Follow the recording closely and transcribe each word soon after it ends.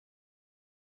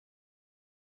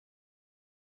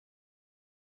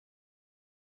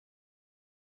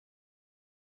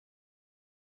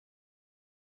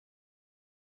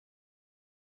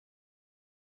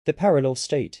The parallel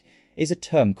state is a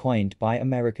term coined by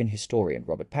American historian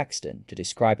Robert Paxton to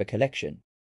describe a collection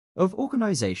of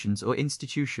organizations or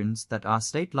institutions that are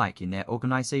state-like in their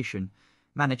organization,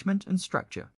 management, and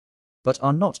structure, but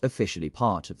are not officially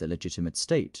part of the legitimate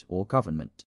state or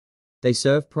government. They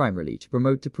serve primarily to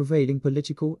promote the prevailing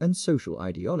political and social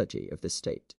ideology of the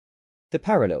state. The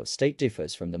parallel state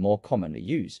differs from the more commonly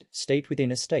used state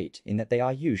within a state in that they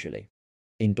are usually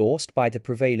endorsed by the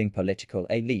prevailing political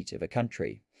elite of a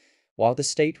country, while the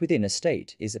state within a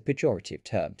state is a pejorative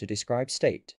term to describe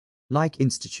state-like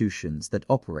institutions that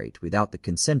operate without the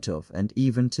consent of and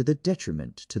even to the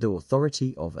detriment to the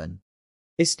authority of an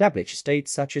established state,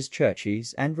 such as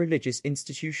churches and religious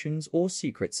institutions or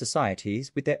secret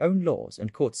societies with their own laws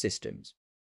and court systems.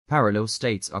 Parallel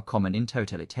states are common in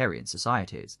totalitarian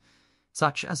societies,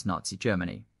 such as Nazi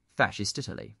Germany, Fascist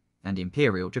Italy, and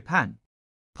Imperial Japan.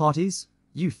 Parties,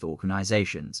 youth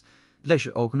organizations,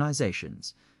 leisure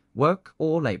organizations, work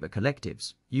or labor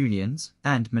collectives, unions,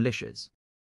 and militias.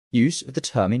 Use of the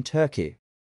term in Turkey.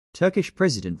 Turkish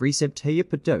President Recep Tayyip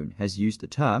Erdogan has used the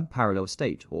term parallel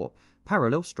state or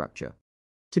parallel structure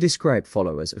to describe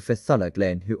followers of Fethullah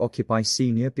Gulen who occupy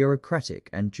senior bureaucratic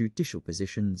and judicial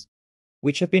positions,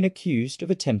 which have been accused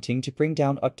of attempting to bring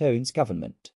down Erdogan's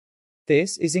government.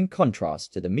 This is in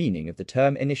contrast to the meaning of the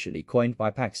term initially coined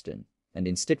by Paxton, and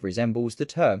instead resembles the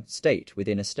term state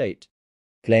within a state.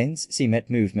 Gulen's Simet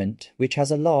movement, which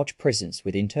has a large presence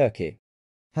within Turkey,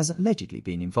 has allegedly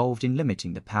been involved in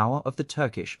limiting the power of the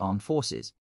Turkish armed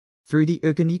forces through the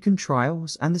Ergenekon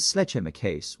trials and the sledgehammer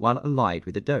case while allied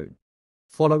with Erdogan.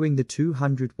 Following the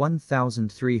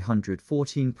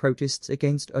 201,314 protests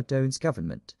against Erdogan's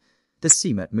government, the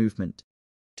Simet movement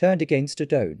turned against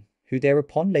Erdogan, who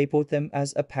thereupon labelled them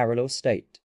as a parallel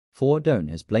state. For Erdogan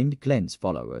has blamed Gulen's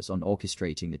followers on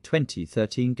orchestrating the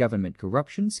 2013 government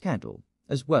corruption scandal,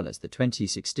 as well as the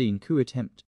 2016 coup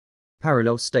attempt.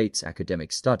 Parallel States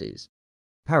Academic Studies.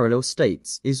 Parallel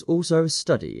states is also a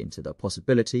study into the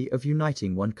possibility of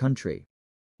uniting one country,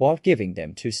 while giving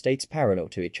them two states parallel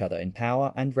to each other in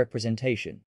power and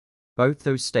representation. Both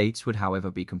those states would,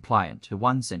 however, be compliant to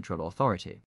one central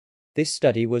authority. This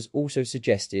study was also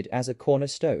suggested as a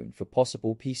cornerstone for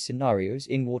possible peace scenarios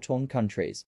in war-torn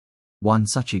countries. One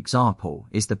such example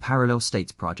is the Parallel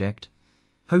States Project,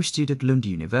 hosted at Lund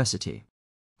University,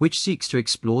 which seeks to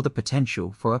explore the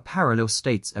potential for a parallel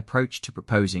states approach to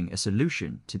proposing a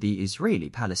solution to the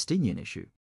Israeli-Palestinian issue.